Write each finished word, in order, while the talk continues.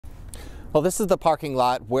Well, this is the parking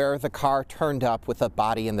lot where the car turned up with a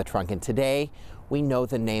body in the trunk, and today we know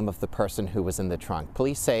the name of the person who was in the trunk.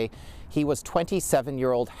 Police say he was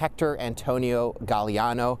 27-year-old Hector Antonio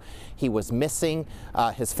Galliano. He was missing.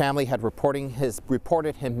 His family had reported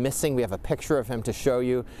him missing. We have a picture of him to show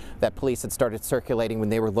you that police had started circulating when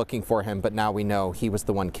they were looking for him, but now we know he was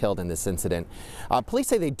the one killed in this incident. Police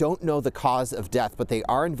say they don't know the cause of death, but they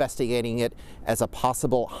are investigating it as a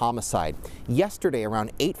possible homicide. Yesterday,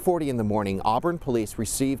 around 8:40 in the morning, Auburn police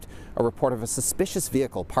received a report of a suspicious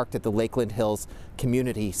vehicle parked at the Lakeland Hills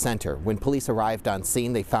Community Center. When police arrived on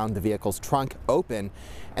scene, they found the vehicle's trunk open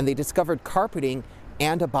and they discovered carpeting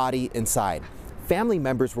and a body inside. Family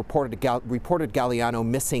members reported Galliano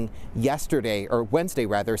missing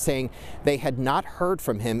Wednesday, saying they had not heard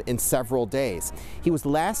from him in several days. He was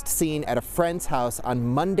last seen at a friend's house on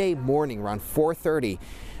Monday morning around 4:30.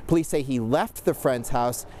 Police say he left the friend's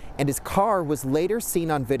house and his car was later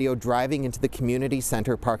seen on video driving into the community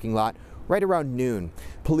center parking lot right around noon.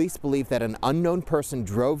 Police believe that an unknown person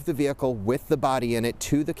drove the vehicle with the body in it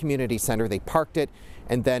to the community center. They parked it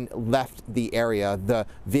and then left the area. The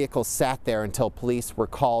vehicle sat there until police were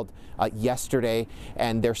called yesterday,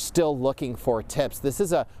 and they're still looking for tips. This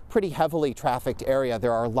is a pretty heavily trafficked area.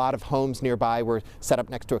 There are a lot of homes nearby. We're set up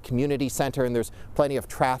next to a community center, and there's plenty of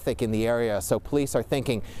traffic in the area. So police are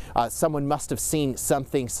thinking someone must have seen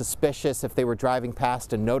something suspicious. If they were driving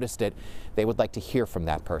past and noticed it, they would like to hear from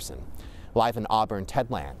that person. Live in Auburn, Ted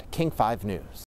Land, King 5 News.